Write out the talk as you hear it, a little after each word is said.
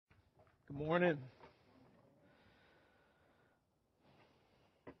Good morning.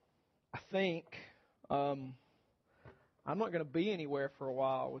 I think I'm not going to be anywhere for a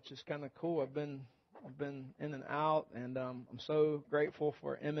while, which is kind of cool. I've been in and out, and I'm so grateful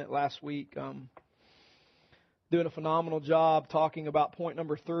for Emmett last week doing a phenomenal job talking about point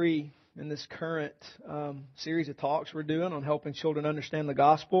number 3 in this current series of talks we're doing on helping children understand the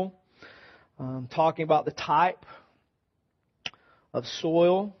gospel. Talking about the type of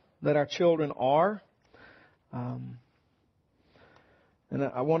soil that our children are. And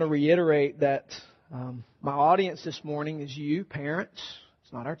I want to reiterate that my audience this morning is you, parents.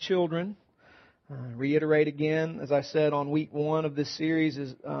 It's not our children. Reiterate again, as I said on week 1 of this series,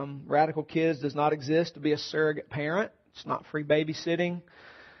 is Radical Kids does not exist to be a surrogate parent. It's not free babysitting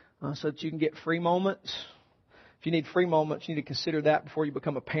so that you can get free moments. If you need free moments, you need to consider that before you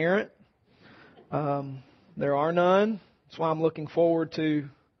become a parent. There are none. That's why I'm looking forward to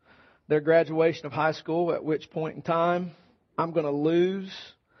their graduation of high school, at which point in time I'm going to lose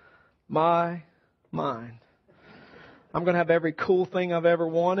my mind. I'm going to have every cool thing I've ever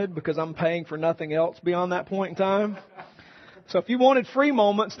wanted because I'm paying for nothing else beyond that point in time. So if you wanted free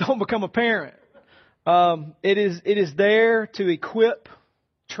moments, don't become a parent. It is there to equip,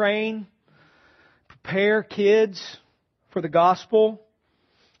 train, prepare kids for the gospel,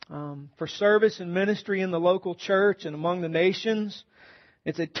 for service and ministry in the local church and among the nations.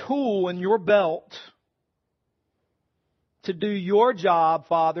 It's a tool in your belt to do your job,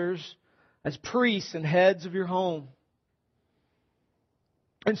 fathers, as priests and heads of your home.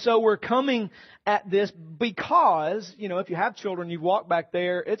 And so we're coming at this because, if you have children, you walk back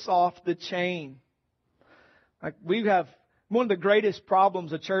there, it's off the chain. Like we have one of the greatest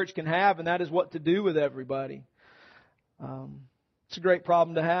problems a church can have, and that is what to do with everybody. It's a great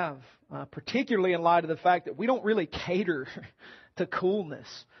problem to have, particularly in light of the fact that we don't really cater to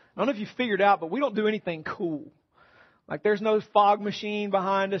coolness. I don't know if you figured out, but we don't do anything cool. Like there's no fog machine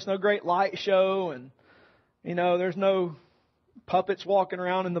behind us, no great light show, and there's no puppets walking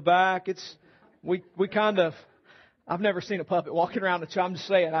around in the back. We kind of, I've never seen a puppet walking around the church. I'm just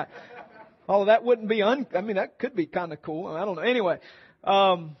saying, that wouldn't be that could be kind of cool. I don't know. Anyway,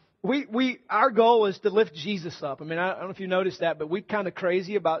 our goal is to lift Jesus up. I don't know if you noticed that, but we're kind of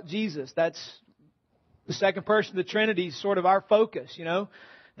crazy about Jesus. That's the second person of the Trinity is sort of our focus,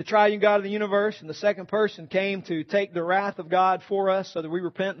 The triune God of the universe, and the second person came to take the wrath of God for us so that we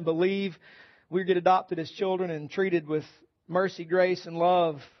repent and believe. We get adopted as children and treated with mercy, grace, and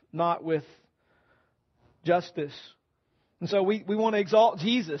love, not with justice. And so we want to exalt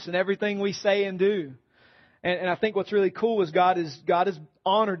Jesus in everything we say and do. And I think what's really cool is God has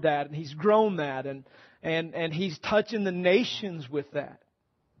honored that, and He's grown that, and He's touching the nations with that.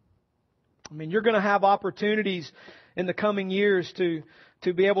 You're going to have opportunities in the coming years to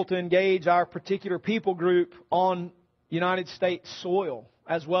be able to engage our particular people group on United States soil,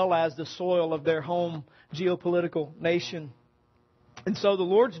 as well as the soil of their home geopolitical nation. And so the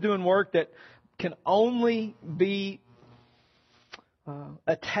Lord's doing work that can only be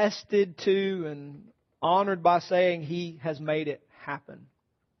attested to and honored by saying He has made it happen.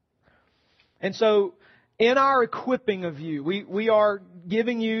 And so in our equipping of you, we are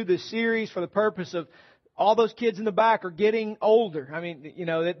giving you the series for the purpose of all those kids in the back are getting older.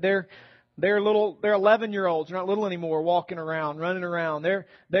 They're 11-year-olds. They're not little anymore, walking around, running around.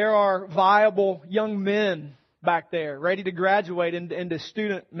 There are viable young men back there, ready to graduate into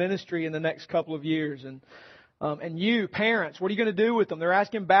student ministry in the next couple of years. And you, parents, what are you going to do with them? They're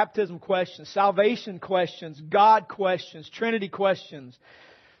asking baptism questions, salvation questions, God questions, Trinity questions.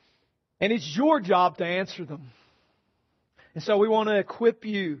 And it's your job to answer them. And so we want to equip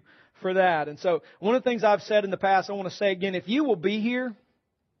you for that. And so one of the things I've said in the past, I want to say again, if you will be here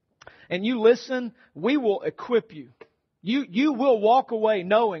and you listen, we will equip you. You will walk away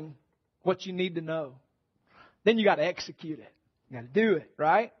knowing what you need to know. Then you got to execute it. You got to do it,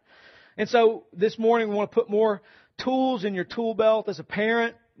 right? And so this morning we want to put more tools in your tool belt as a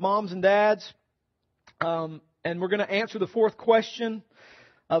parent, moms and dads. And we're going to answer the 4th question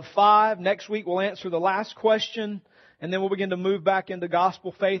of 5. Next week we'll answer the last question. And then we'll begin to move back into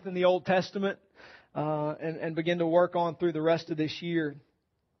gospel faith in the Old Testament and begin to work on through the rest of this year.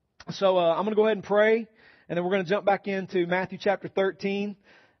 So I'm going to go ahead and pray. And then we're going to jump back into Matthew chapter 13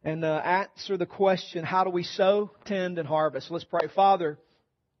 and answer the question, how do we sow, tend, and harvest? So let's pray. Father,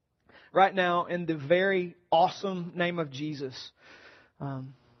 right now, in the very awesome name of Jesus, I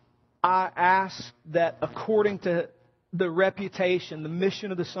ask that according to the reputation, the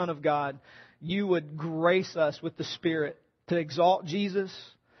mission of the Son of God, You would grace us with the Spirit to exalt Jesus,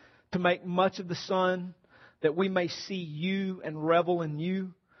 to make much of the Son, that we may see You and revel in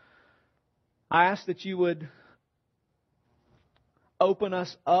You. I ask that you would open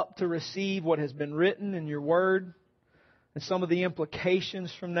us up to receive what has been written in your word and some of the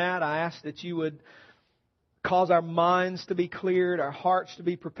implications from that. I ask that you would cause our minds to be cleared, our hearts to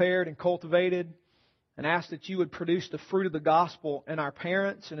be prepared and cultivated, and ask that you would produce the fruit of the gospel in our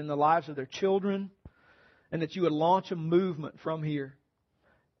parents and in the lives of their children, and that you would launch a movement from here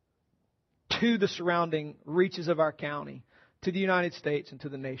to the surrounding reaches of our county, to the United States and to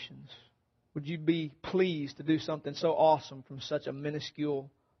the nations. Would you be pleased to do something so awesome from such a minuscule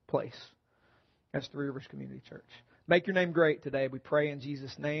place as Three Rivers Community Church? Make your name great today. We pray in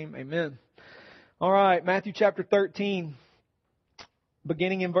Jesus' name. Amen. All right, Matthew chapter 13,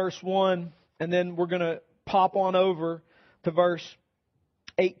 beginning in verse 1, and then we're going to pop on over to verse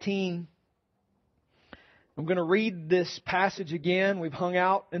 18. I'm going to read this passage again. We've hung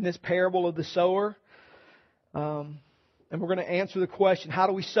out in this parable of the sower. And we're going to answer the question, how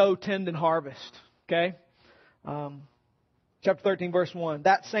do we sow, tend, and harvest? Okay? Chapter 13, verse 1.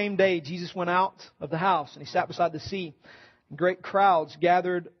 That same day, Jesus went out of the house, and He sat beside the sea. And great crowds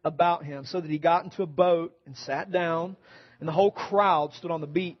gathered about Him, so that He got into a boat and sat down, and the whole crowd stood on the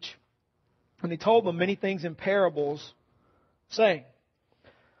beach. And He told them many things in parables, saying,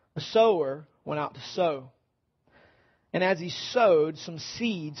 a sower went out to sow. And as he sowed, some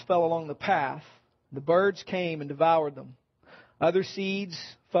seeds fell along the path. The birds came and devoured them. Other seeds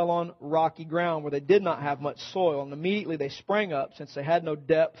fell on rocky ground where they did not have much soil, and immediately they sprang up, since they had no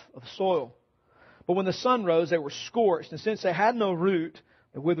depth of soil. But when the sun rose, they were scorched, and since they had no root,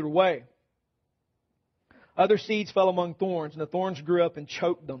 they withered away. Other seeds fell among thorns, and the thorns grew up and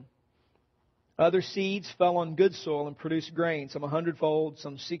choked them. Other seeds fell on good soil and produced grain, some 100-fold,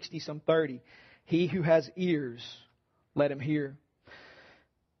 some 60, some 30. He who has ears, let him hear.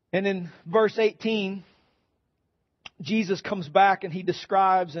 And in verse 18, Jesus comes back and He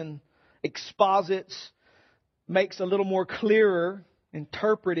describes and exposits, makes a little more clearer,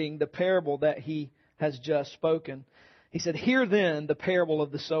 interpreting the parable that He has just spoken. He said, hear then the parable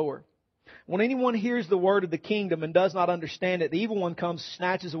of the sower. When anyone hears the word of the kingdom and does not understand it, the evil one comes,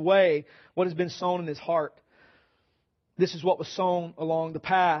 snatches away what has been sown in his heart. This is what was sown along the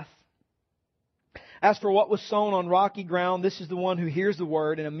path. As for what was sown on rocky ground, this is the one who hears the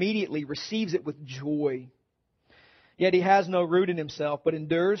word and immediately receives it with joy. Yet he has no root in himself, but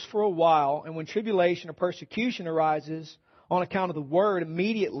endures for a while, and when tribulation or persecution arises on account of the word,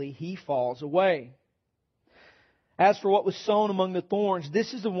 immediately he falls away. As for what was sown among the thorns,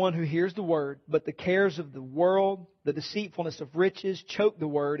 this is the one who hears the word, but the cares of the world, the deceitfulness of riches, choke the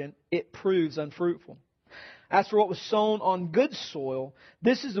word, and it proves unfruitful. As for what was sown on good soil,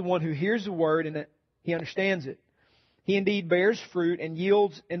 this is the one who hears the word and he understands it. He indeed bears fruit and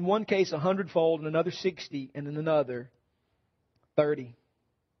yields in one case 100-fold, in another 60, and in another 30.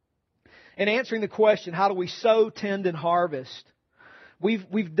 In answering the question, how do we sow, tend, and harvest?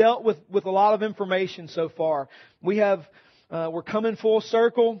 We've dealt with a lot of information so far. We're coming full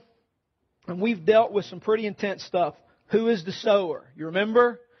circle, and we've dealt with some pretty intense stuff. Who is the sower? You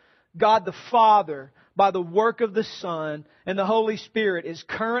remember? God the Father, by the work of the Son and the Holy Spirit, is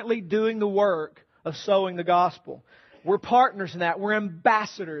currently doing the work of sowing the gospel. We're partners in that. We're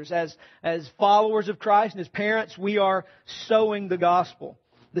ambassadors as followers of Christ, and as parents, we are sowing the gospel.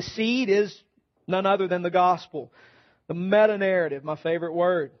 The seed is none other than the gospel. The meta-narrative, my favorite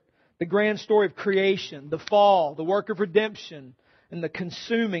word. The grand story of creation, the fall, the work of redemption, and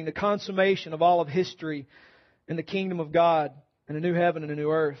the consummation of all of history in the kingdom of God, and a new heaven and a new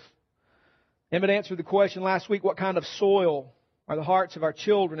earth. Emmett answered the question last week, what kind of soil are the hearts of our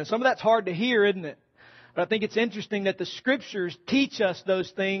children? And some of that's hard to hear, isn't it? But I think it's interesting that the Scriptures teach us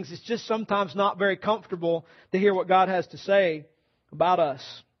those things. It's just sometimes not very comfortable to hear what God has to say about us.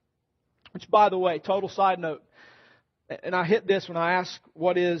 Which, by the way, total side note, and I hit this when I ask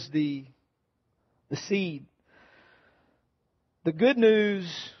what is the seed. The good news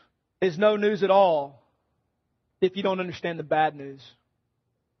is no news at all if you don't understand the bad news.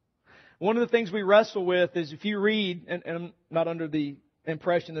 One of the things we wrestle with is if you read, and I'm not under the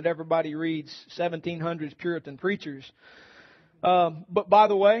impression that everybody reads 1700s Puritan preachers. But by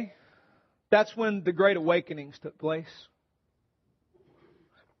the way, that's when the Great Awakenings took place.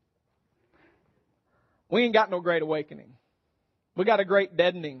 We ain't got no Great Awakening. We got a great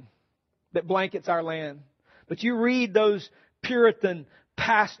deadening that blankets our land. But you read those Puritan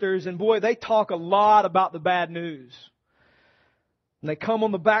pastors, and boy, they talk a lot about the bad news. And they come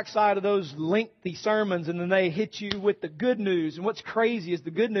on the backside of those lengthy sermons, and then they hit you with the good news. And what's crazy is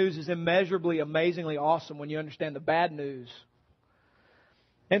the good news is immeasurably, amazingly awesome when you understand the bad news.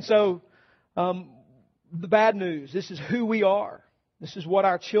 And so, the bad news, this is who we are. This is what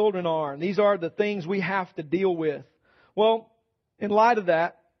our children are. And these are the things we have to deal with. Well, in light of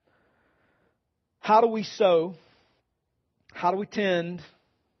that, how do we sow? How do we tend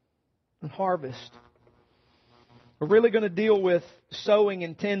and harvest? We're really going to deal with sowing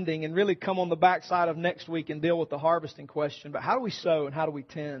and tending and really come on the backside of next week and deal with the harvesting question. But how do we sow and how do we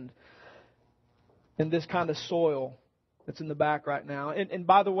tend in this kind of soil that's in the back right now? And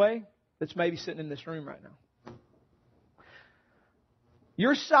by the way, that's maybe sitting in this room right now.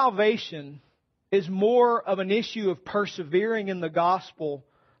 Your salvation is more of an issue of persevering in the gospel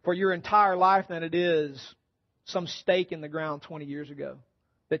for your entire life than it is some stake in the ground 20 years ago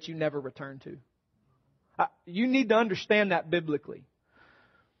that you never returned to. You need to understand that biblically.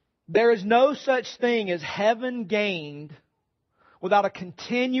 There is no such thing as heaven gained without a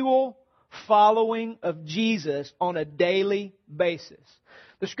continual following of Jesus on a daily basis.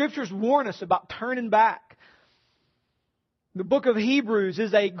 The Scriptures warn us about turning back. The book of Hebrews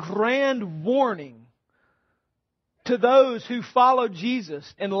is a grand warning to those who follow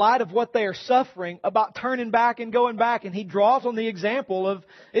Jesus in light of what they are suffering about turning back and going back. And he draws on the example of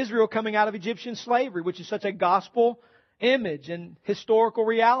Israel coming out of Egyptian slavery, which is such a gospel image and historical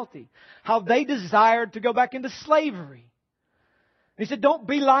reality. How they desired to go back into slavery. And he said, don't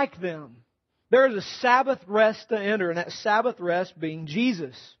be like them. There is a Sabbath rest to enter, and that Sabbath rest being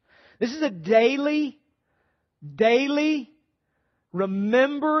Jesus. This is a daily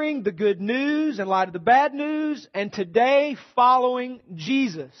remembering the good news in light of the bad news, and today following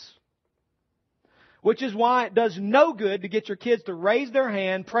Jesus. Which is why it does no good to get your kids to raise their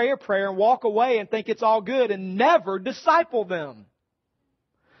hand, pray a prayer, and walk away and think it's all good and never disciple them.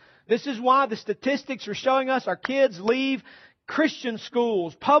 This is why the statistics are showing us our kids leave Christian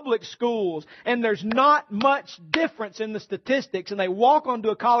schools, public schools, and there's not much difference in the statistics, and they walk onto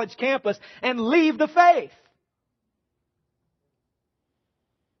a college campus and leave the faith.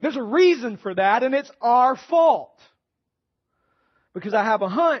 There's a reason for that, and it's our fault. Because I have a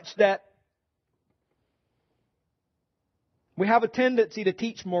hunch that we have a tendency to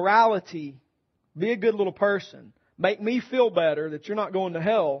teach morality, be a good little person, make me feel better that you're not going to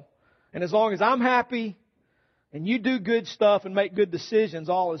hell, and as long as I'm happy and you do good stuff and make good decisions,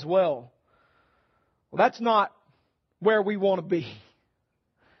 all is well. Well, that's not where we want to be.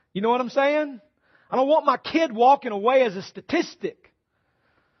 You know what I'm saying? I don't want my kid walking away as a statistic.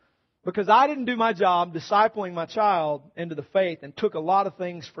 Because I didn't do my job discipling my child into the faith and took a lot of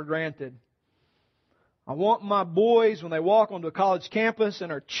things for granted. I want my boys, when they walk onto a college campus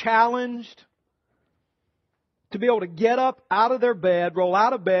and are challenged, to be able to get up out of their bed, roll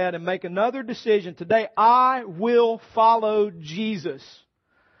out of bed, and make another decision. Today, I will follow Jesus.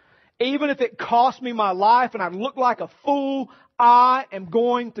 Even if it costs me my life and I look like a fool, I am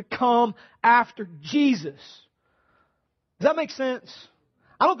going to come after Jesus. Does that make sense?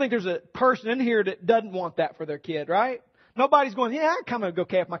 I don't think there's a person in here that doesn't want that for their kid, right? Nobody's going, yeah, I kind of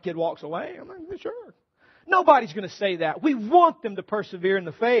okay if my kid walks away. I'm like, sure. Nobody's going to say that. We want them to persevere in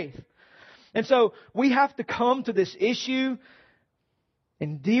the faith. And so we have to come to this issue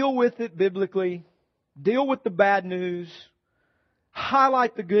and deal with it biblically, deal with the bad news,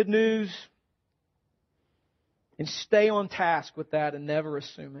 highlight the good news, and stay on task with that and never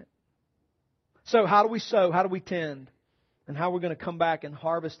assume it. So how do we sow? How do we tend? And how we're going to come back and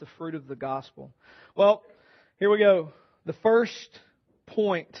harvest the fruit of the gospel. Well, here we go. The first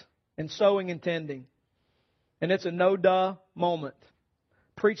point in sowing and tending. And it's a no-duh moment.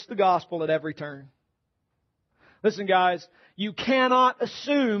 Preach the gospel at every turn. Listen, guys, you cannot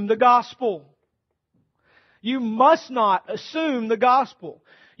assume the gospel. You must not assume the gospel.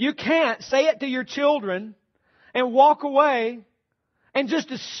 You can't say it to your children and walk away and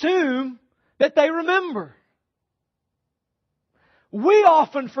just assume that they remember. We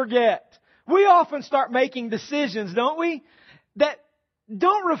often forget. We often start making decisions, don't we, that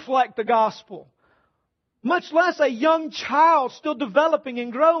don't reflect the gospel. Much less a young child still developing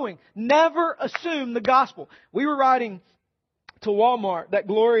and growing. Never assume the gospel. We were riding to Walmart, that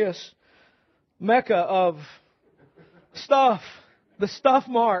glorious mecca of stuff, the Stuff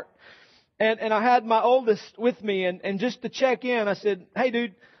Mart. And I had my oldest with me, and just to check in, I said, hey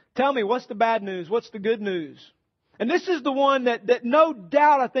dude, tell me, what's the bad news? What's the good news? And this is the one that no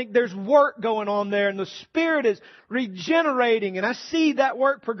doubt I think there's work going on there, and the Spirit is regenerating, and I see that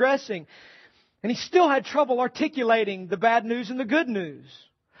work progressing. And he still had trouble articulating the bad news and the good news.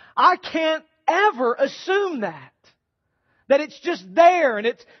 I can't ever assume that it's just there and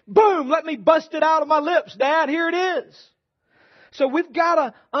it's, boom, let me bust it out of my lips. Dad, here it is. So we've got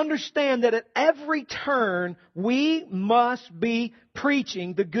to understand that at every turn, we must be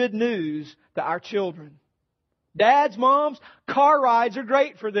preaching the good news to our children. Dads, moms, car rides are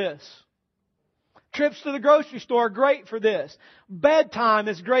great for this. Trips to the grocery store are great for this. Bedtime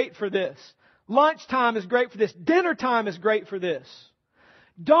is great for this. Lunchtime is great for this. Dinner time is great for this.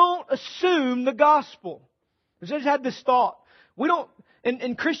 Don't assume the gospel. I just had this thought. We don't,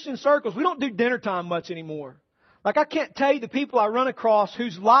 in Christian circles, we don't do dinner time much anymore. Like, I can't tell you the people I run across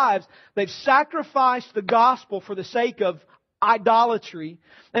whose lives they've sacrificed the gospel for the sake of idolatry,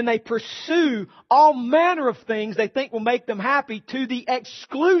 and they pursue all manner of things they think will make them happy to the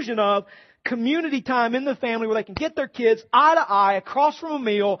exclusion of community time in the family where they can get their kids eye to eye across from a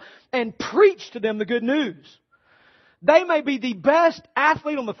meal and preach to them the good news. They may be the best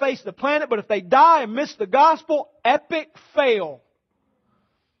athlete on the face of the planet, but if they die and miss the gospel, epic fail.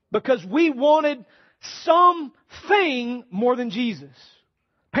 Because we wanted something more than Jesus.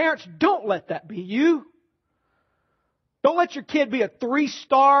 Parents, don't let that be you. Don't let your kid be a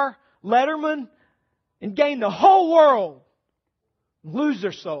 3-star letterman and gain the whole world and lose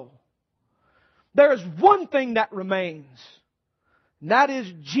their soul. There is one thing that remains, and that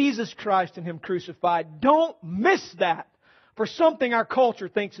is Jesus Christ and Him crucified. Don't miss that for something our culture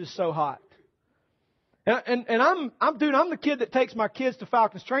thinks is so hot. And I'm the kid that takes my kids to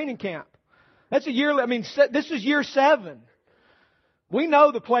Falcons training camp. That's this is year 7. We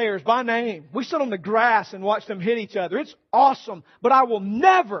know the players by name. We sit on the grass and watch them hit each other. It's awesome. But I will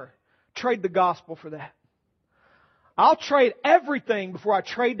never trade the gospel for that. I'll trade everything before I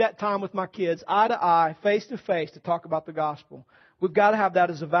trade that time with my kids, eye to eye, face to face, to talk about the gospel. We've got to have that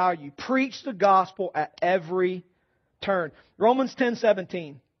as a value. Preach the gospel at every turn. Romans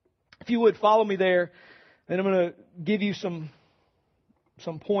 10:17. If you would, follow me there. And I'm going to give you some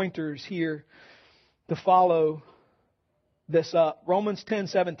pointers here to follow this up. Romans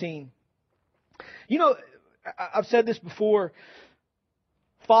 10:17. You know, I've said this before,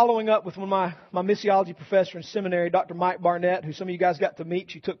 following up with one of my missiology professor in seminary, Dr. Mike Barnett, who some of you guys got to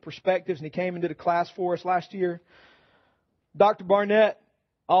meet. She took Perspectives, and he came and did a class for us last year. Dr. Barnett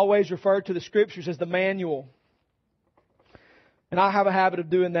always referred to the Scriptures as the manual. And I have a habit of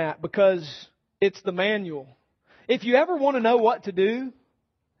doing that because it's the manual. If you ever want to know what to do,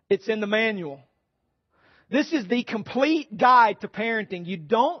 it's in the manual. This is the complete guide to parenting. You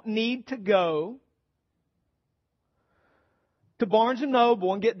don't need to go to Barnes &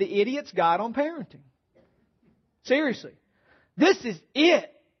 Noble and get the Idiot's Guide on Parenting. Seriously. This is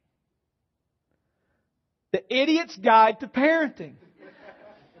it. The Idiot's Guide to Parenting.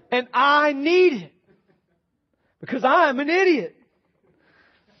 And I need it. Because I am an idiot.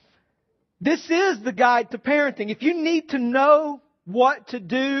 This is the guide to parenting. If you need to know what to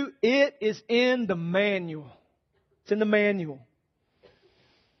do, it is in the manual. It's in the manual.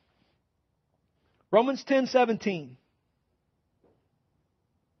 Romans 10:17.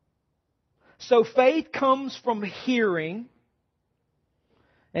 So faith comes from hearing,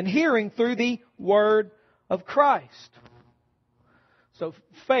 and hearing through the Word of Christ. So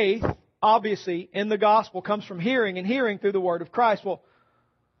faith, obviously, in the gospel comes from hearing, and hearing through the Word of Christ. Well,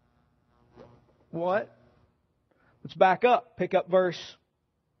 what? Let's back up. Pick up verse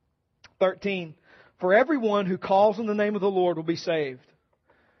 13. For everyone who calls on the name of the Lord will be saved.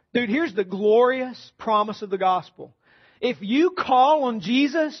 Dude, here's the glorious promise of the gospel. If you call on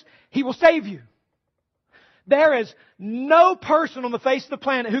Jesus, He will save you. There is no person on the face of the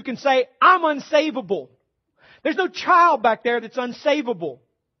planet who can say, I'm unsavable. There's no child back there that's unsavable.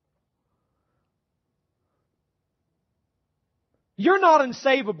 You're not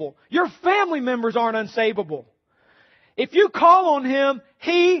unsavable. Your family members aren't unsavable. If you call on Him,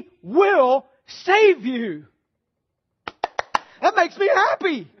 He will save you. That makes me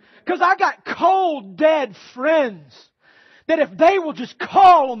happy. Because I got cold, dead friends that if they will just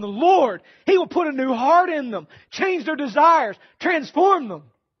call on the Lord, He will put a new heart in them, change their desires, transform them.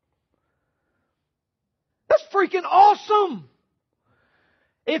 That's freaking awesome.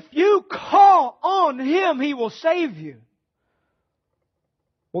 If you call on Him, He will save you.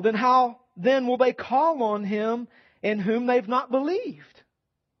 Well, then how then will they call on Him in whom they've not believed?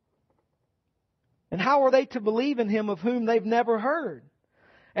 And how are they to believe in Him of whom they've never heard?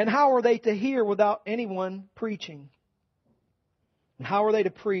 And how are they to hear without anyone preaching? And how are they to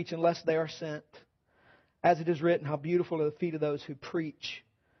preach unless they are sent? As it is written, how beautiful are the feet of those who preach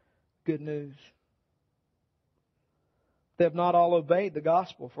good news. They have not all obeyed the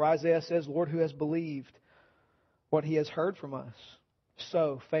gospel. For Isaiah says, Lord, who has believed what he has heard from us?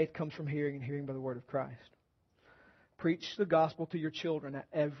 So, faith comes from hearing, and hearing by the word of Christ. Preach the gospel to your children at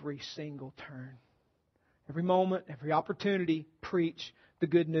every single turn. Every moment, every opportunity, preach the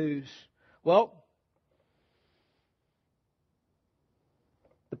good news. Well,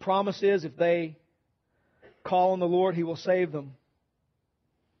 the promise is if they call on the Lord, He will save them.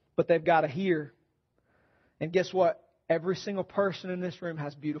 But they've got to hear. And guess what? Every single person in this room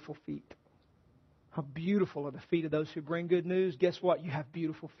has beautiful feet. How beautiful are the feet of those who bring good news. Guess what? You have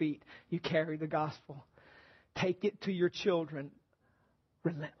beautiful feet. You carry the gospel. Take it to your children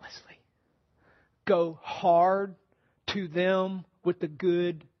relentlessly. Go hard to them with the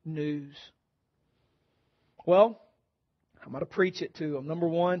good news. Well, I'm going to preach it to them. Number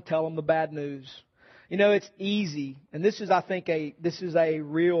one, tell them the bad news. You know, it's easy. And this is, I think, a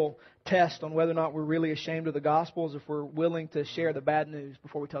real test on whether or not we're really ashamed of the gospel, is if we're willing to share the bad news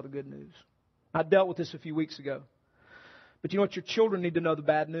before we tell the good news. I dealt with this a few weeks ago. But you know what? Your children need to know the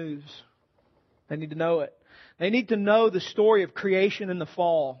bad news. They need to know it. They need to know the story of creation and the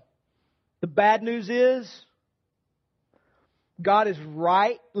fall. The bad news is God is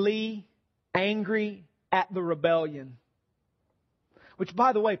rightly angry at the rebellion. Which,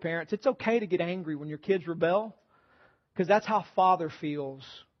 by the way, parents, it's okay to get angry when your kids rebel, because that's how Father feels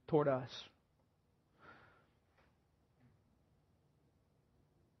toward us.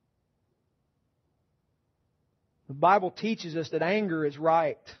 The Bible teaches us that anger is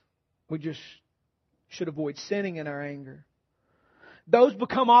right. We just should avoid sinning in our anger. Those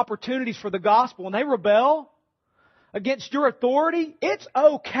become opportunities for the gospel. When they rebel against your authority, it's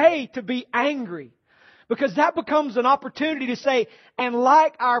okay to be angry. Because that becomes an opportunity to say, and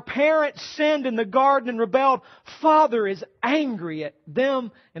like our parents sinned in the garden and rebelled, Father is angry at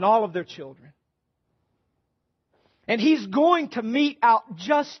them and all of their children. And He's going to mete out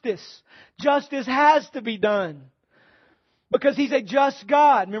justice. Justice has to be done. Because He's a just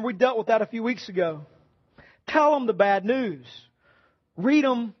God. Remember, we dealt with that a few weeks ago. Tell them the bad news. Read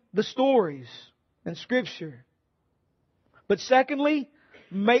them the stories in Scripture. But secondly,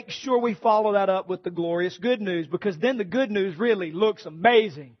 make sure we follow that up with the glorious good news, because then the good news really looks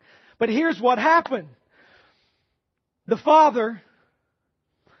amazing. But here's what happened. The Father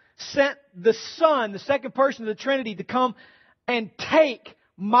sent the Son, the second person of the Trinity, to come and take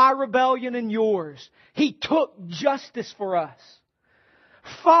my rebellion and yours. He took justice for us.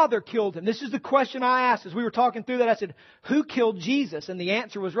 Father killed Him. This is the question I asked as we were talking through that. I said, who killed Jesus? And the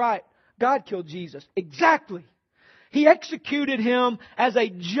answer was right. God killed Jesus. Exactly. He executed Him as a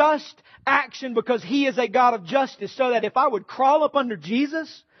just action because He is a God of justice, so that if I would crawl up under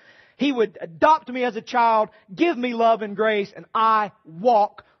Jesus, He would adopt me as a child, give me love and grace, and I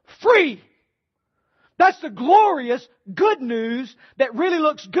walk free. That's the glorious good news that really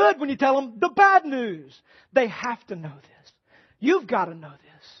looks good when you tell them the bad news. They have to know this. You've got to know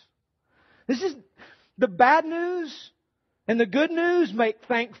this. This is the bad news and the good news make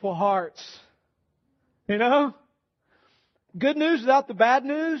thankful hearts. You know? Good news without the bad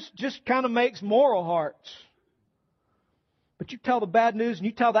news just kind of makes moral hearts. But you tell the bad news and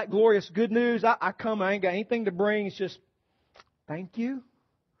you tell that glorious good news, I ain't got anything to bring. It's just thank you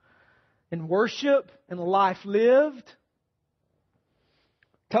and worship and a life lived.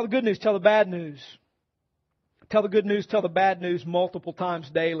 Tell the good news, tell the bad news. Tell the good news, tell the bad news multiple times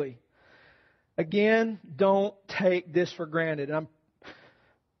daily. Again, don't take this for granted. And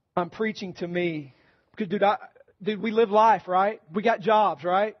I'm preaching to me. Because, dude, we live life, right? We got jobs,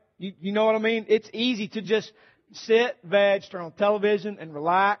 right? You know what I mean? It's easy to just sit, veg, turn on television, and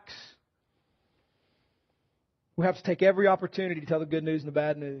relax. We have to take every opportunity to tell the good news and the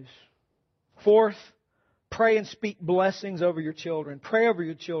bad news. Fourth, pray and speak blessings over your children. Pray over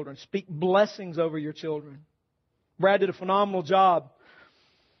your children. Speak blessings over your children. Brad did a phenomenal job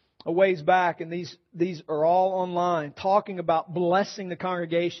a ways back, and these are all online, talking about blessing the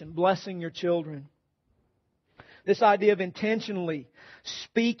congregation, blessing your children. This idea of intentionally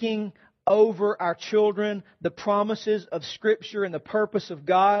speaking over our children the promises of Scripture and the purpose of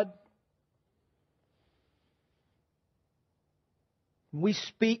God. We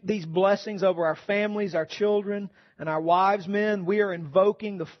speak these blessings over our families, our children, and our wives, men. We are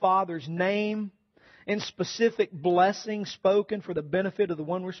invoking the Father's name in specific blessings spoken for the benefit of the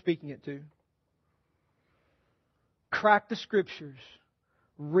one we're speaking it to. Crack the Scriptures.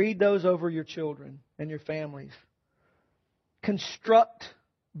 Read those over your children and your families. Construct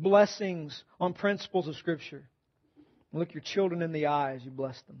blessings on principles of Scripture. Look your children in the eye as you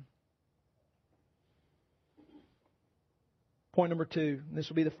bless them. Point number 2, and this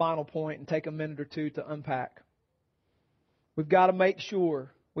will be the final point, and take a minute or two to unpack. We've got to make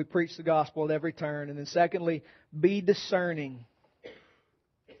sure we preach the gospel at every turn. And then secondly, be discerning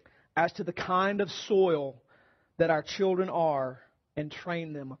as to the kind of soil that our children are and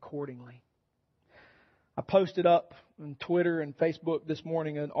train them accordingly. I posted up on Twitter and Facebook this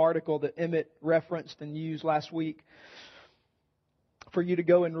morning an article that Emmett referenced and used last week for you to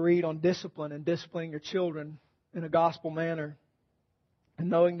go and read on discipline and disciplining your children in a gospel manner. And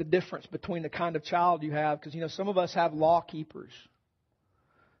knowing the difference between the kind of child you have. Because, some of us have law keepers.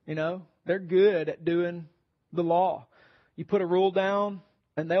 They're good at doing the law. You put a rule down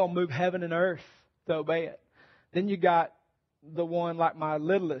and they'll move heaven and earth to obey it. Then you got the one like my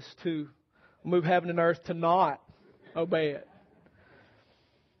littlest who move heaven and earth to not obey it.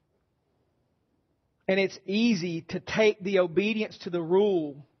 And it's easy to take the obedience to the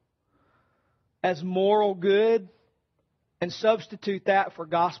rule as moral good and substitute that for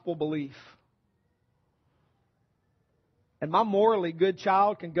gospel belief. And my morally good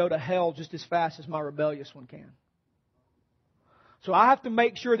child can go to hell just as fast as my rebellious one can. So I have to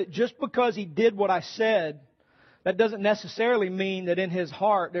make sure that just because he did what I said, that doesn't necessarily mean that in his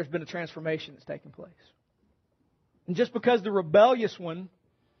heart there's been a transformation that's taken place. And just because the rebellious one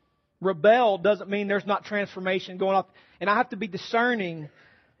rebelled doesn't mean there's not transformation going on. And I have to be discerning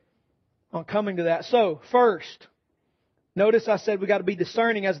on coming to that. So, first, notice I said we got to be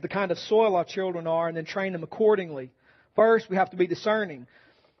discerning as the kind of soil our children are and then train them accordingly. First, we have to be discerning.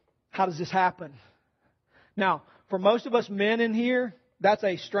 How does this happen? Now, for most of us men in here, that's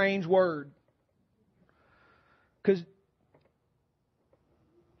a strange word. Because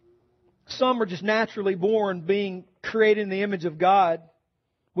some are just naturally born being created in the image of God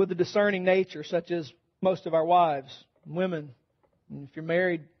with a discerning nature, such as most of our wives, women. And if you're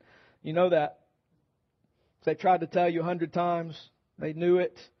married, you know that. If they tried to tell you 100 times, they knew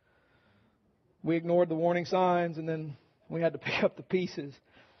it. We ignored the warning signs, and then we had to pick up the pieces.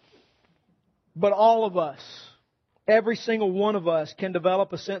 But all of us, every single one of us, can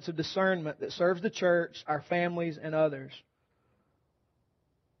develop a sense of discernment that serves the church, our families, and others.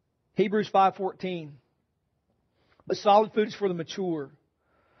 Hebrews 5:14. But solid food is for the mature,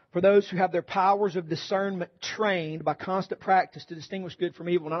 for those who have their powers of discernment trained by constant practice to distinguish good from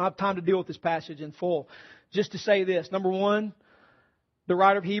evil. And I don't have time to deal with this passage in full. Just to say this. Number one, the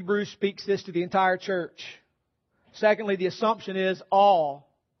writer of Hebrews speaks this to the entire church. Secondly, the assumption is all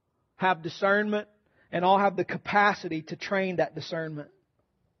have discernment and all have the capacity to train that discernment.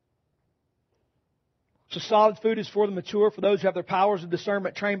 So solid food is for the mature, for those who have their powers of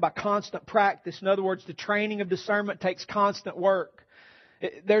discernment trained by constant practice. In other words, the training of discernment takes constant work.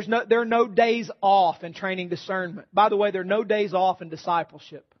 There are no days off in training discernment. By the way, there are no days off in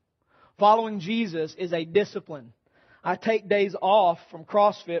discipleship. Following Jesus is a discipline. I take days off from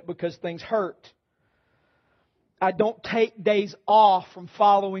CrossFit because things hurt. I don't take days off from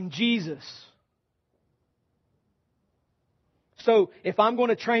following Jesus. So, if I'm going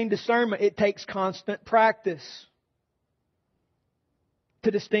to train discernment, it takes constant practice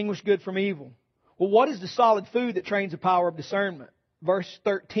to distinguish good from evil. Well, what is the solid food that trains the power of discernment? Verse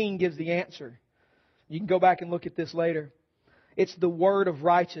 13 gives the answer. You can go back and look at this later. It's the word of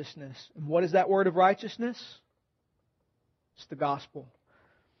righteousness. And what is that word of righteousness? It's the gospel.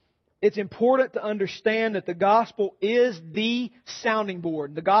 It's important to understand that the gospel is the sounding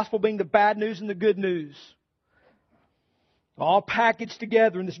board. The gospel being the bad news and the good news. All packaged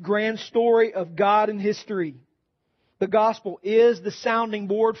together in this grand story of God and history. The gospel is the sounding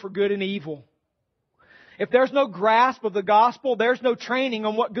board for good and evil. If there's no grasp of the gospel, there's no training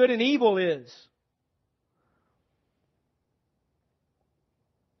on what good and evil is.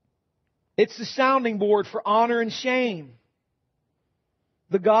 It's the sounding board for honor and shame.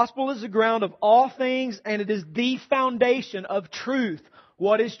 The gospel is the ground of all things, and it is the foundation of truth.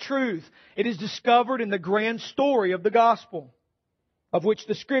 What is truth? It is discovered in the grand story of the gospel, of which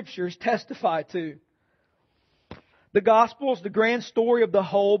the Scriptures testify to. The gospel is the grand story of the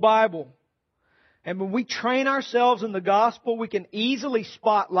whole Bible. And when we train ourselves in the gospel, we can easily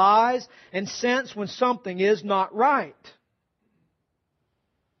spot lies and sense when something is not right.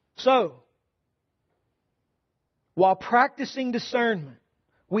 So, while practicing discernment,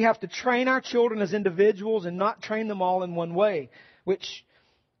 we have to train our children as individuals and not train them all in one way. Which,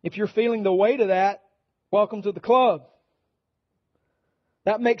 if you're feeling the weight of that, welcome to the club.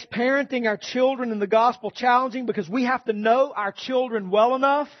 That makes parenting our children in the gospel challenging because we have to know our children well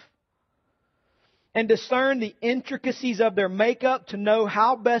enough and discern the intricacies of their makeup to know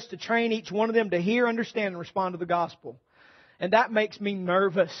how best to train each one of them to hear, understand, and respond to the gospel. And that makes me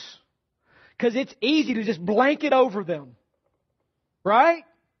nervous because it's easy to just blanket over them. Right?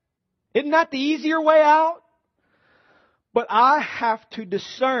 Isn't that the easier way out? But I have to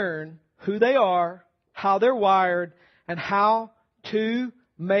discern who they are, how they're wired, and how to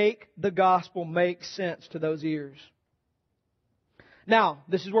make the gospel make sense to those ears. Now,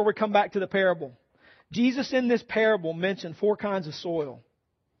 this is where we come back to the parable. Jesus in this parable mentioned 4 kinds of soil.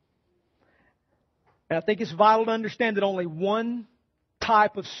 And I think it's vital to understand that only one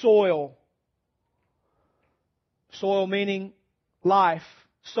type of soil. Soil meaning life,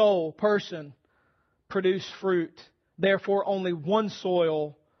 soul, person, produce fruit. Therefore, only one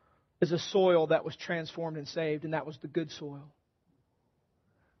soil is a soil that was transformed and saved, and that was the good soil.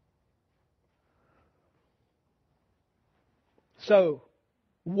 So,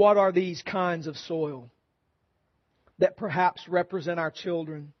 what are these kinds of soil that perhaps represent our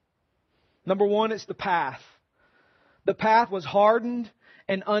children? Number one, it's the path. The path was hardened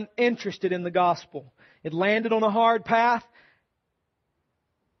and uninterested in the gospel. It landed on a hard path.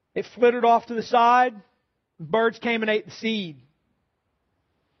 It flittered off to the side. Birds came and ate the seed.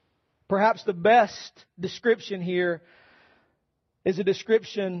 Perhaps the best description here is a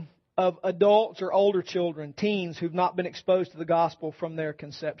description of adults or older children, teens who've not been exposed to the gospel from their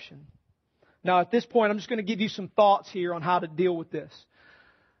conception. Now, at this point, I'm just going to give you some thoughts here on how to deal with this.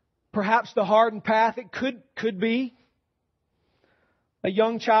 Perhaps the hardened path, it could be a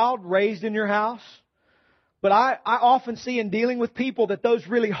young child raised in your house. But I often see in dealing with people that those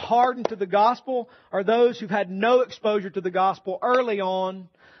really hardened to the gospel are those who've had no exposure to the gospel early on.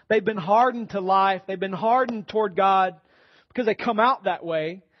 They've been hardened to life. They've been hardened toward God because they come out that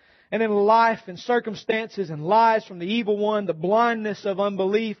way. And in life and circumstances and lies from the evil one, the blindness of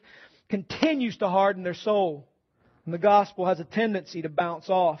unbelief continues to harden their soul. And the gospel has a tendency to bounce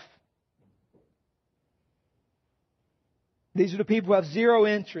off. These are the people who have zero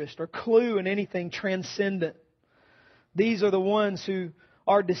interest or clue in anything transcendent. These are the ones who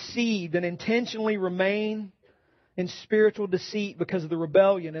are deceived and intentionally remain in spiritual deceit because of the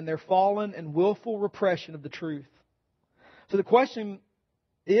rebellion and their fallen and willful repression of the truth. So the question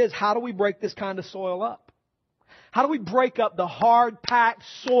is, how do we break this kind of soil up? How do we break up the hard-packed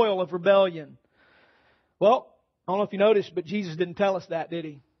soil of rebellion? Well, I don't know if you noticed, but Jesus didn't tell us that, did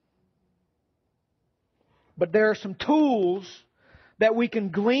He? But there are some tools that we can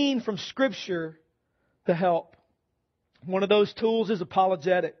glean from Scripture to help. One of those tools is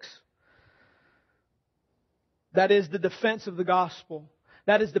apologetics. That is the defense of the gospel.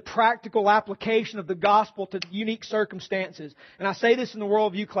 That is the practical application of the gospel to unique circumstances. And I say this in the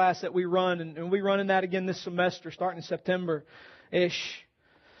Worldview class that we run, and we run in that again this semester, starting in September-ish.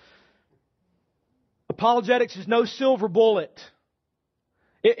 Apologetics is no silver bullet.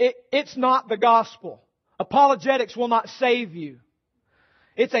 It's not the gospel. Apologetics will not save you.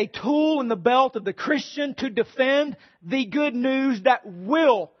 It's a tool in the belt of the Christian to defend the good news that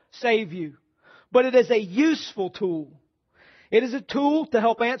will save you. But it is a useful tool. It is a tool to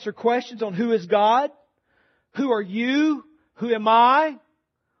help answer questions on who is God, who are you, who am I,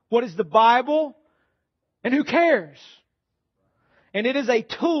 what is the Bible, and who cares. And it is a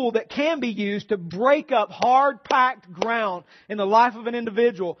tool that can be used to break up hard-packed ground in the life of an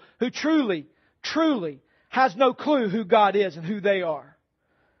individual who truly has no clue who God is and who they are,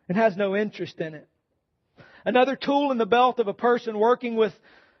 and has no interest in it. Another tool in the belt of a person working with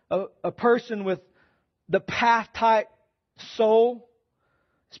a person with the path-type soul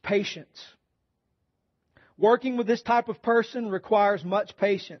is patience. Working with this type of person requires much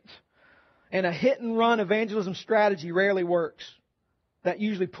patience. And a hit-and-run evangelism strategy rarely works. That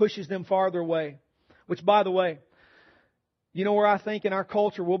usually pushes them farther away. Which, by the way, you know where I think in our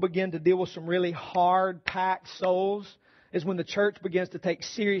culture we'll begin to deal with some really hard-packed souls is when the church begins to take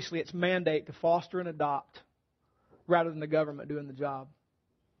seriously its mandate to foster and adopt rather than the government doing the job.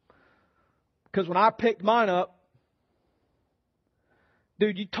 Because when I picked mine up,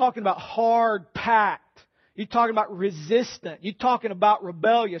 dude, you're talking about hard-packed. You're talking about resistant. You're talking about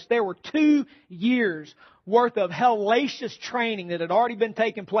rebellious. There were 2 years worth of hellacious training that had already been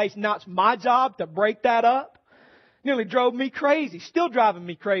taking place. Now it's my job to break that up. Nearly drove me crazy. Still driving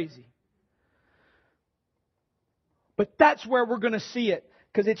me crazy. But that's where we're going to see it.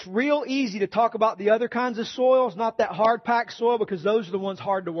 Because it's real easy to talk about the other kinds of soils, not that hard-packed soil, because those are the ones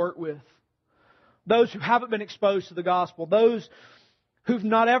hard to work with. Those who haven't been exposed to the gospel. Those who've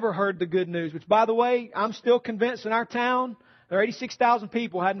not ever heard the good news. Which, by the way, I'm still convinced in our town, there are 86,000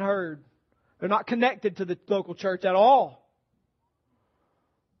 people who hadn't heard. They're not connected to the local church at all.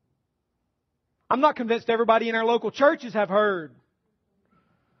 I'm not convinced everybody in our local churches have heard.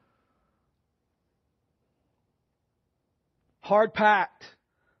 Hard-packed.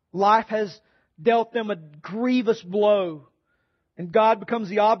 Life has dealt them a grievous blow. And God becomes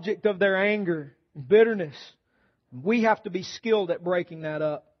the object of their anger and bitterness. We have to be skilled at breaking that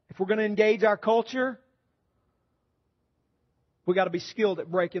up. If we're going to engage our culture, we've got to be skilled at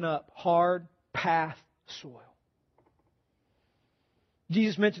breaking up hard path soil.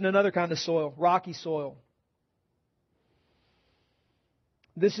 Jesus mentioned another kind of soil, rocky soil.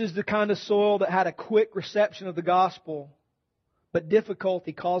 This is the kind of soil that had a quick reception of the gospel, but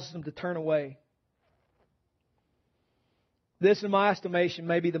difficulty causes them to turn away. This, in my estimation,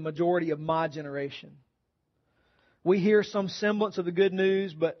 may be the majority of my generation. We hear some semblance of the good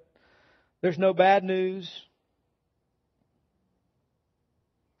news, but there's no bad news.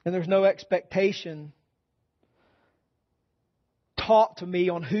 And there's no expectation taught to me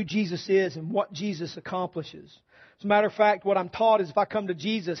on who Jesus is and what Jesus accomplishes. As a matter of fact, what I'm taught is if I come to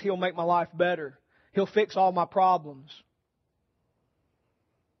Jesus, He'll make my life better. He'll fix all my problems.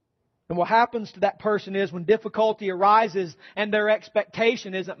 And what happens to that person is when difficulty arises and their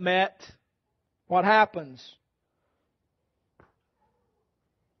expectation isn't met, what happens?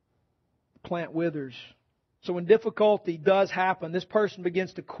 The plant withers. So when difficulty does happen, this person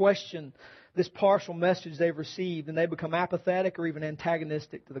begins to question this partial message they've received, and they become apathetic or even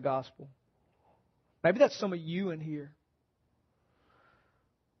antagonistic to the gospel. Maybe that's some of you in here.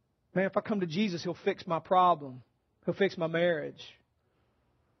 Man, if I come to Jesus, He'll fix my problem. He'll fix my marriage.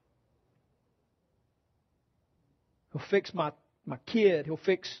 He'll fix my kid. He'll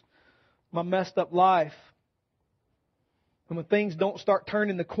fix my messed up life. And when things don't start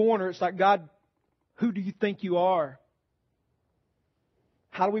turning the corner, it's like, God, who do you think you are?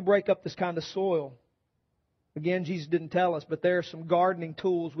 How do we break up this kind of soil? Again, Jesus didn't tell us, but there are some gardening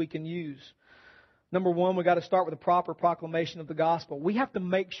tools we can use. Number one, we've got to start with a proper proclamation of the gospel. We have to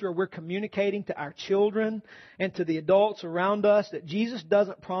make sure we're communicating to our children and to the adults around us that Jesus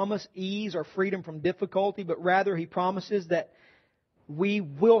doesn't promise ease or freedom from difficulty, but rather He promises that we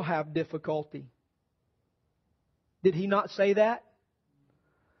will have difficulty. Did He not say that?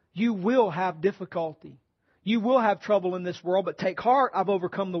 You will have difficulty. You will have trouble in this world, but take heart, I've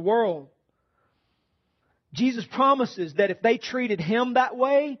overcome the world. Jesus promises that if they treated Him that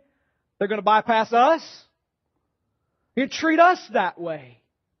way, they're going to bypass us. He'll treat us that way.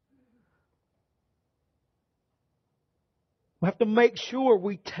 We have to make sure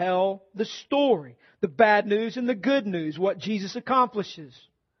we tell the story, the bad news and the good news, what Jesus accomplishes.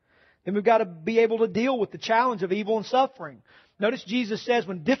 Then we've got to be able to deal with the challenge of evil and suffering. Notice Jesus says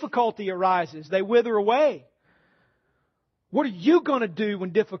when difficulty arises, they wither away. What are you going to do when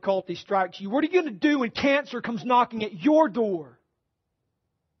difficulty strikes you? What are you going to do when cancer comes knocking at your door?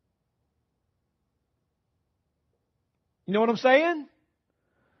 You know what I'm saying?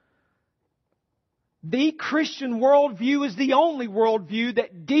 The Christian worldview is the only worldview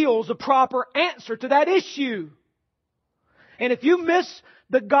that deals a proper answer to that issue. And if you miss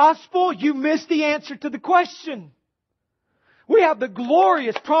the gospel, you miss the answer to the question. We have the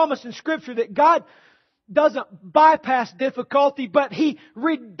glorious promise in Scripture that God doesn't bypass difficulty, but He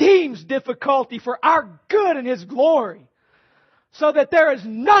redeems difficulty for our good and His glory. So that there is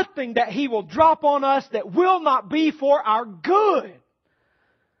nothing that He will drop on us that will not be for our good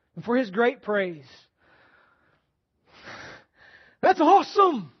and for His great praise. That's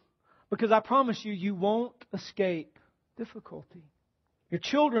awesome! Because I promise you, you won't escape difficulty. Your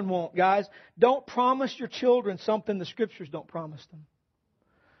children won't, guys. Don't promise your children something the Scriptures don't promise them.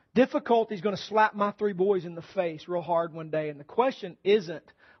 Difficulty is going to slap my 3 boys in the face real hard one day. And the question isn't,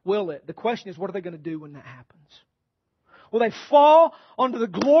 will it? The question is, what are they going to do when that happens? Will they fall onto the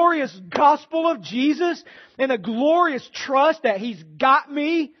glorious gospel of Jesus and a glorious trust that He's got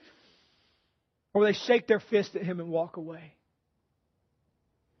me? Or will they shake their fist at Him and walk away?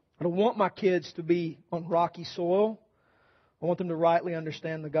 I don't want my kids to be on rocky soil. I want them to rightly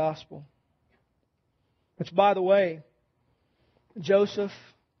understand the gospel. Which, by the way, Joseph,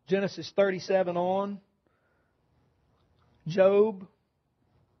 Genesis 37 on, Job,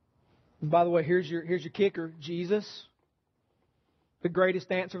 and by the way, here's your kicker, Jesus. The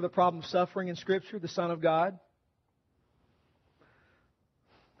greatest answer to the problem of suffering in Scripture, the Son of God.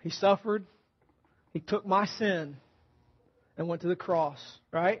 He suffered. He took my sin and went to the cross,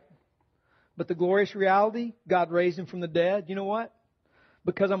 right? But the glorious reality, God raised Him from the dead. You know what?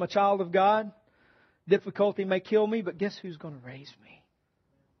 Because I'm a child of God, difficulty may kill me, but guess who's going to raise me?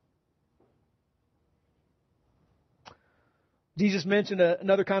 Jesus mentioned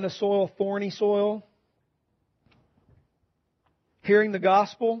another kind of soil, thorny soil. Hearing the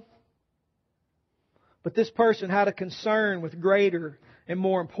gospel. But this person had a concern with greater and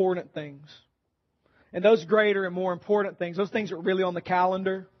more important things. And those greater and more important things, those things that are really on the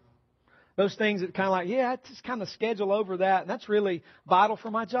calendar, those things that kind of like, yeah, I just kind of schedule over that, and that's really vital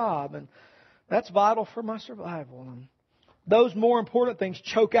for my job, and that's vital for my survival. And those more important things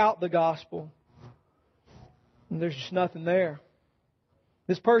choke out the gospel. And there's just nothing there.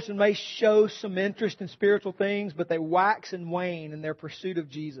 This person may show some interest in spiritual things, but they wax and wane in their pursuit of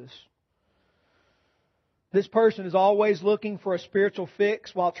Jesus. This person is always looking for a spiritual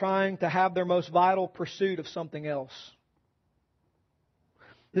fix while trying to have their most vital pursuit of something else.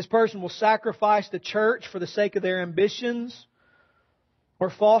 This person will sacrifice the church for the sake of their ambitions or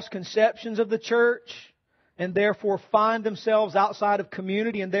false conceptions of the church, and therefore find themselves outside of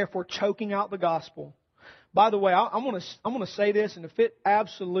community and therefore choking out the gospel. By the way, I'm going to say this, and if it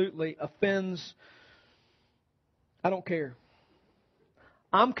absolutely offends, I don't care.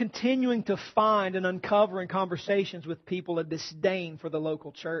 I'm continuing to find and uncover in conversations with people a disdain for the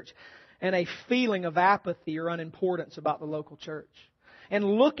local church and a feeling of apathy or unimportance about the local church, and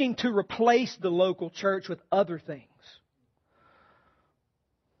looking to replace the local church with other things.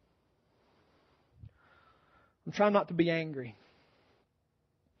 I'm trying not to be angry.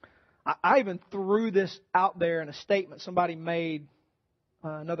 I even threw this out there in a statement somebody made,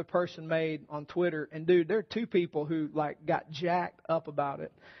 another person made on Twitter. And dude, there are two people who got jacked up about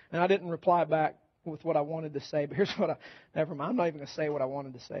it. And I didn't reply back with what I wanted to say. But here's what never mind. I'm not even going to say what I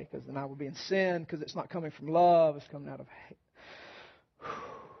wanted to say, because then I will be in sin, because it's not coming from love. It's coming out of hate.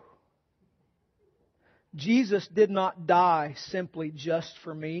 Jesus did not die simply just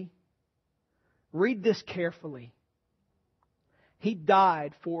for me. Read this carefully. He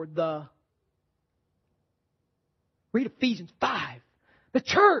died for read Ephesians 5, the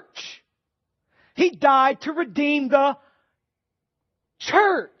church. He died to redeem the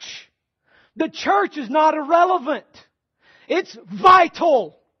church. The church is not irrelevant. It's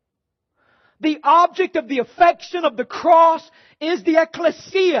vital. The object of the affection of the cross is the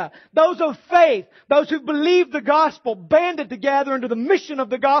ecclesia, those of faith, those who believe the gospel, banded together under the mission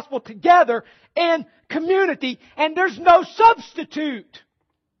of the gospel together in community, and there's no substitute.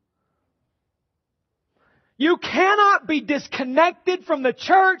 You cannot be disconnected from the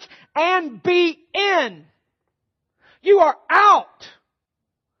church and be in. You are out.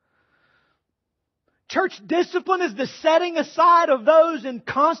 Church discipline is the setting aside of those in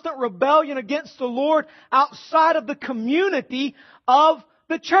constant rebellion against the Lord outside of the community of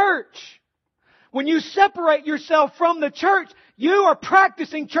the church. When you separate yourself from the church, you are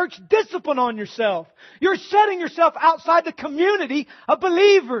practicing church discipline on yourself. You're setting yourself outside the community of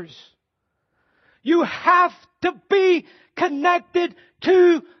believers. You have to be connected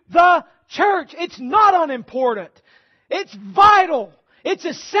to the church. It's not unimportant. It's vital. It's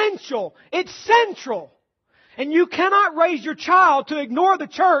essential. It's central. And you cannot raise your child to ignore the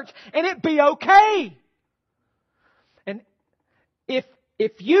church and it be okay. And if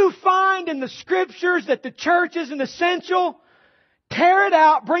you find in the Scriptures that the church isn't essential, tear it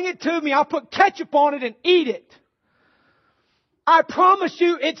out, bring it to me. I'll put ketchup on it and eat it. I promise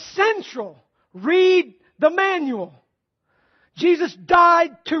you it's central. Read the manual. Jesus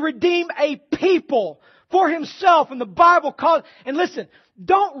died to redeem a people for Himself, and the Bible calls. And listen,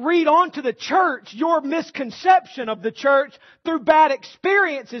 don't read on to the church your misconception of the church through bad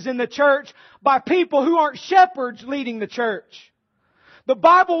experiences in the church by people who aren't shepherds leading the church. The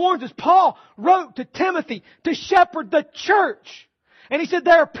Bible warns us. Paul wrote to Timothy to shepherd the church. And he said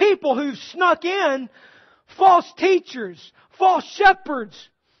there are people who've snuck in false teachers, false shepherds.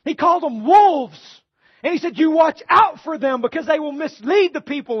 He called them wolves. And he said you watch out for them because they will mislead the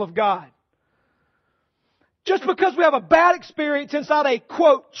people of God. Just because we have a bad experience inside a,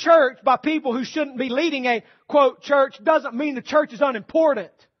 quote, church by people who shouldn't be leading a, quote, church doesn't mean the church is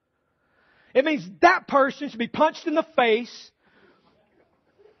unimportant. It means that person should be punched in the face.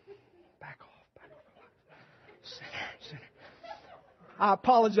 Back off. Sinner. I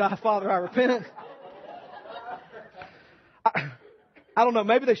apologize, Father. I repent. I don't know.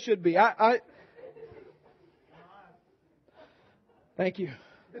 Maybe they should be. Thank you.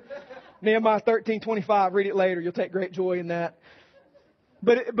 Nehemiah 13:25. Read it later. You'll take great joy in that.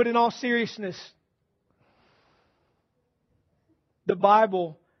 But in all seriousness, the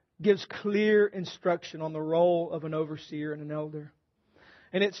Bible gives clear instruction on the role of an overseer and an elder.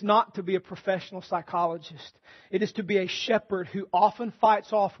 And it's not to be a professional psychologist. It is to be a shepherd who often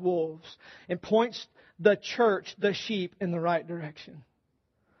fights off wolves and points the church, the sheep, in the right direction.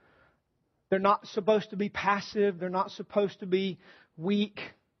 They're not supposed to be passive. They're not supposed to be weak.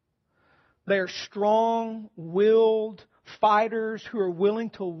 They are strong-willed fighters who are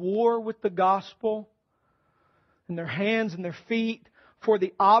willing to war with the gospel in their hands and their feet for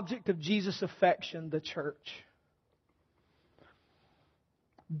the object of Jesus' affection, the church.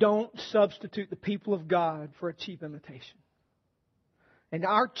 Don't substitute the people of God for a cheap imitation. And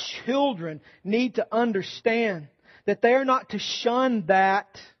our children need to understand that they are not to shun that.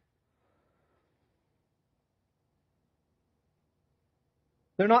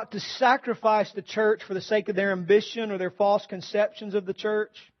 They're not to sacrifice the church for the sake of their ambition or their false conceptions of the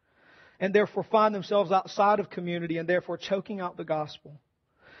church, and therefore find themselves outside of community and therefore choking out the gospel.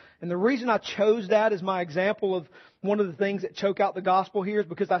 And the reason I chose that as my example of one of the things that choke out the gospel here is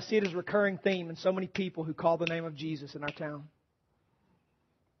because I see it as a recurring theme in so many people who call the name of Jesus in our town.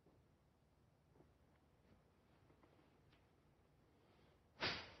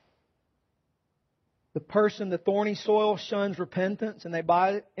 The person, the thorny soil, shuns repentance, and they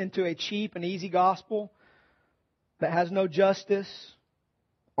buy into a cheap and easy gospel that has no justice,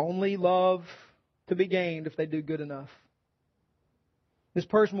 only love to be gained if they do good enough. This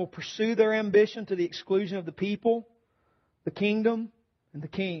person will pursue their ambition to the exclusion of the people, the kingdom, and the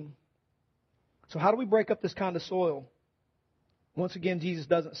king. So how do we break up this kind of soil? Once again, Jesus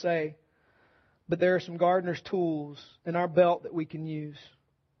doesn't say, but there are some gardener's tools in our belt that we can use.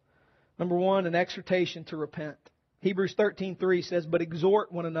 Number one, an exhortation to repent. Hebrews 13:3 says, but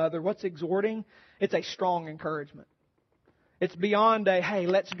exhort one another. What's exhorting? It's a strong encouragement. It's beyond a, hey,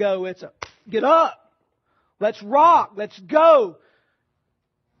 let's go. It's a, get up. Let's rock. Let's go.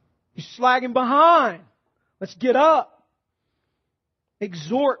 You're slagging behind. Let's get up.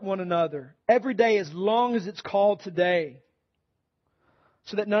 Exhort one another every day as long as it's called today,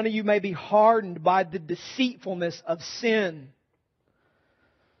 so that none of you may be hardened by the deceitfulness of sin.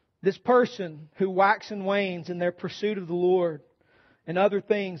 This person who wax and wanes in their pursuit of the Lord and other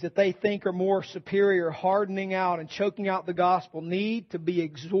things that they think are more superior, hardening out and choking out the gospel, need to be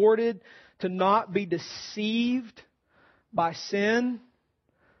exhorted to not be deceived by sin,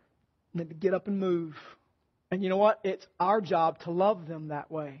 and to get up and move. And you know what? It's our job to love them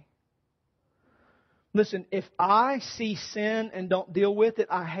that way. Listen, if I see sin and don't deal with it,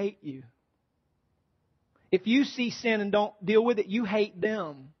 I hate you. If you see sin and don't deal with it, you hate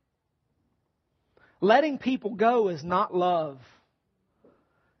them. Letting people go is not love.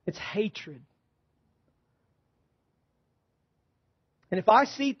 It's hatred. And if I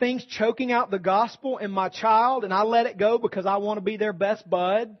see things choking out the gospel in my child and I let it go because I want to be their best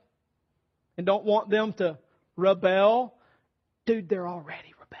bud and don't want them to rebel, dude, they're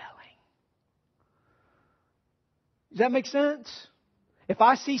already rebelling. Does that make sense? If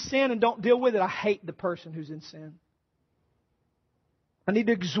I see sin and don't deal with it, I hate the person who's in sin. I need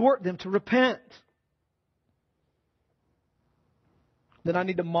to exhort them to repent. Then I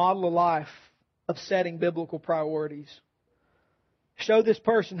need to model a life of setting biblical priorities. Show this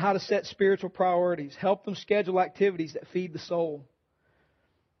person how to set spiritual priorities. Help them schedule activities that feed the soul.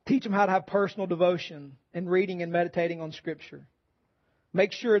 Teach them how to have personal devotion and reading and meditating on Scripture.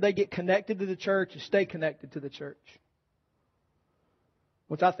 Make sure they get connected to the church and stay connected to the church,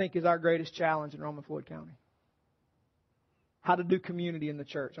 which I think is our greatest challenge in Roman Floyd County. How to do community in the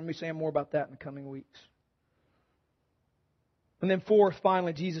church. I'm going to be saying more about that in the coming weeks. And then fourth,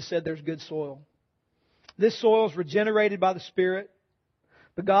 finally, Jesus said there's good soil. This soil is regenerated by the Spirit.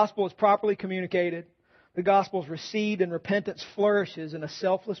 The gospel is properly communicated. The gospel is received, and repentance flourishes in a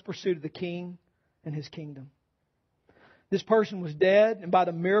selfless pursuit of the King and His kingdom. This person was dead, and by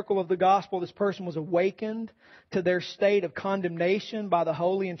the miracle of the gospel, this person was awakened to their state of condemnation by the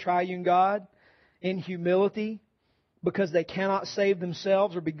holy and triune God in humility, because they cannot save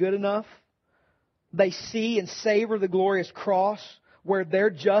themselves or be good enough. They see and savor the glorious cross where their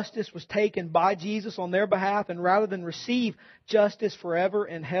justice was taken by Jesus on their behalf, and rather than receive justice forever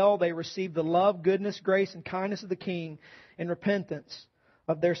in hell, they receive the love, goodness, grace, and kindness of the King in repentance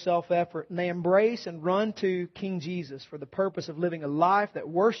of their self-effort. And they embrace and run to King Jesus for the purpose of living a life that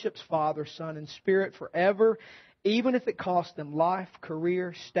worships Father, Son, and Spirit forever, even if it costs them life,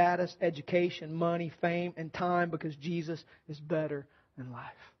 career, status, education, money, fame, and time, because Jesus is better than life.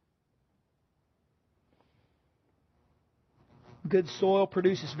 Good soil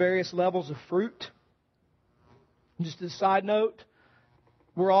produces various levels of fruit. Just as a side note,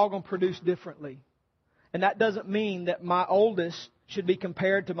 we're all going to produce differently. And that doesn't mean that my oldest should be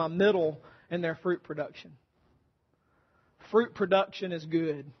compared to my middle in their fruit production. Fruit production is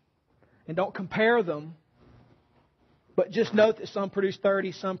good. And don't compare them. But just note that some produce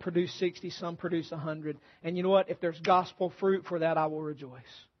 30, some produce 60, some produce 100. And you know what? If there's gospel fruit for that, I will rejoice.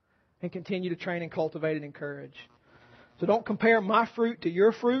 And continue to train and cultivate and encourage. So don't compare my fruit to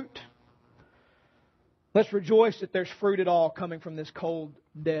your fruit. Let's rejoice that there's fruit at all coming from this cold,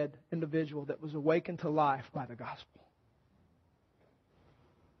 dead individual that was awakened to life by the gospel.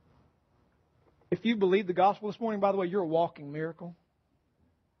 If you believe the gospel this morning, by the way, you're a walking miracle.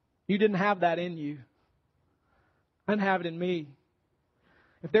 You didn't have that in you. I didn't have it in me.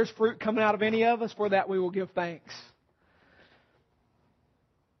 If there's fruit coming out of any of us, for that we will give thanks.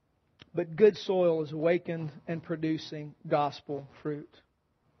 But good soil is awakened and producing gospel fruit.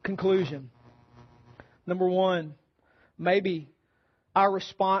 Conclusion. Number one, maybe our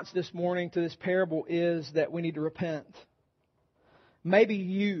response this morning to this parable is that we need to repent.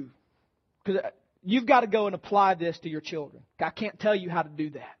 maybe because you've got to go and apply this to your children. I can't tell you how to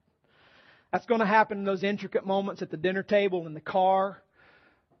do that. That's going to happen in those intricate moments at the dinner table, in the car,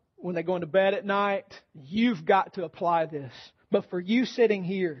 when they go into bed at night. You've got to apply this. But for you sitting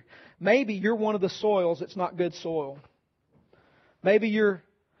here, maybe you're one of the soils that's not good soil. Maybe you're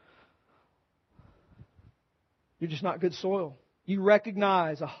just not good soil. You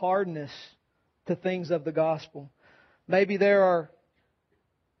recognize a hardness to things of the gospel. Maybe there are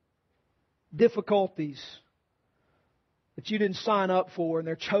difficulties that you didn't sign up for and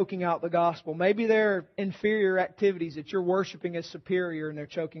they're choking out the gospel. Maybe there are inferior activities that you're worshiping as superior and they're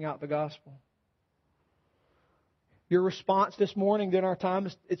choking out the gospel. Your response this morning during our time,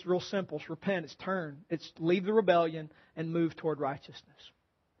 it's real simple. It's repent. It's turn. It's leave the rebellion and move toward righteousness.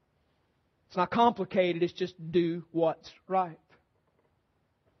 It's not complicated. It's just do what's right.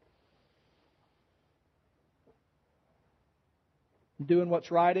 Doing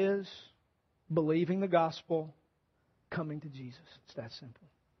what's right is believing the gospel, coming to Jesus. It's that simple.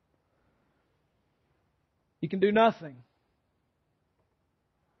 You can do nothing.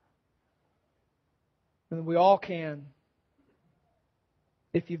 And we all can,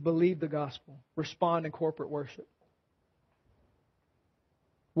 if you've believed the gospel, respond in corporate worship.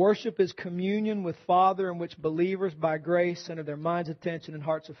 Worship is communion with Father in which believers by grace center their mind's attention and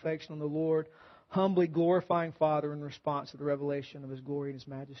heart's affection on the Lord, humbly glorifying Father in response to the revelation of His glory and His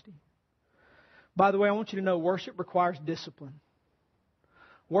majesty. By the way, I want you to know worship requires discipline.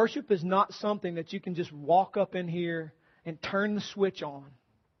 Worship is not something that you can just walk up in here and turn the switch on.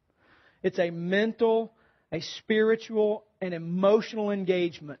 It's a mental, a spiritual, and emotional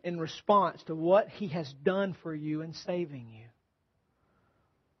engagement in response to what He has done for you in saving you.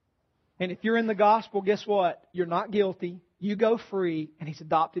 And if you're in the gospel, guess what? You're not guilty. You go free, and He's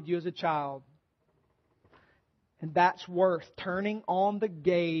adopted you as a child. And that's worth turning on the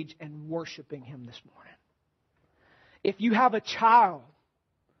gauge and worshiping Him this morning. If you have a child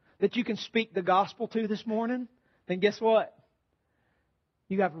that you can speak the gospel to this morning, then guess what?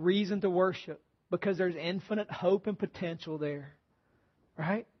 You have reason to worship because there's infinite hope and potential there.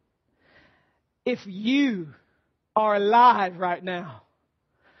 Right? If you are alive right now,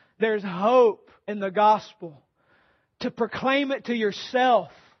 there's hope in the gospel to proclaim it to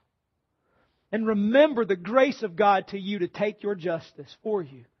yourself and remember the grace of God to you to take your justice for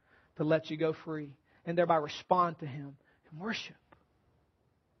you, to let you go free, and thereby respond to Him and worship.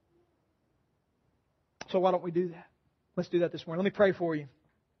 So why don't we do that? Let's do that this morning. Let me pray for you.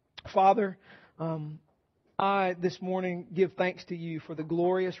 Father, I this morning give thanks to You for the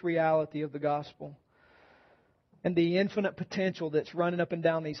glorious reality of the gospel and the infinite potential that's running up and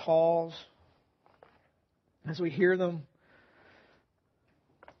down these halls as we hear them.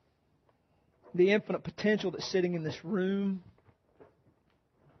 The infinite potential that's sitting in this room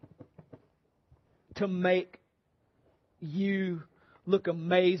to make You look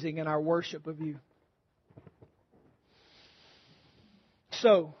amazing in our worship of You.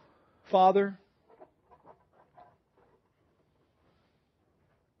 So, Father,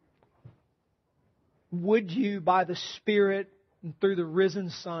 would You, by the Spirit and through the risen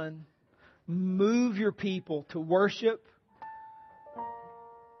Son, move Your people to worship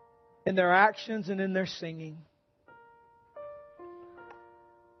in their actions and in their singing?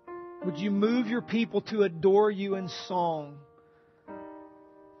 Would You move Your people to adore You in song?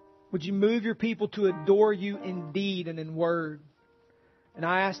 Would You move Your people to adore You in deed and in word? And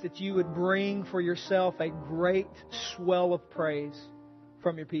I ask that You would bring for Yourself a great swell of praise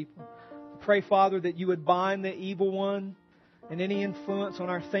from Your people. I pray, Father, that You would bind the evil one and any influence on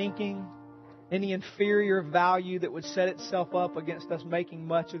our thinking, any inferior value that would set itself up against us making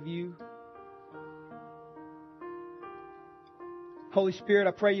much of You. Holy Spirit,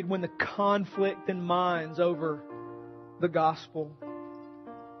 I pray You'd win the conflict in minds over the gospel.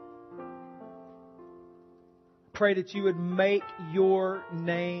 Pray that You would make Your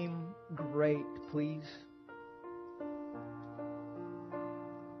name great, please.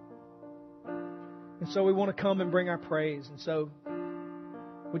 And so we want to come and bring our praise. And so,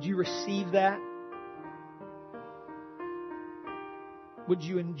 would You receive that? Would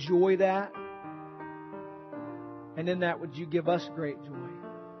You enjoy that? And in that, would You give us great joy?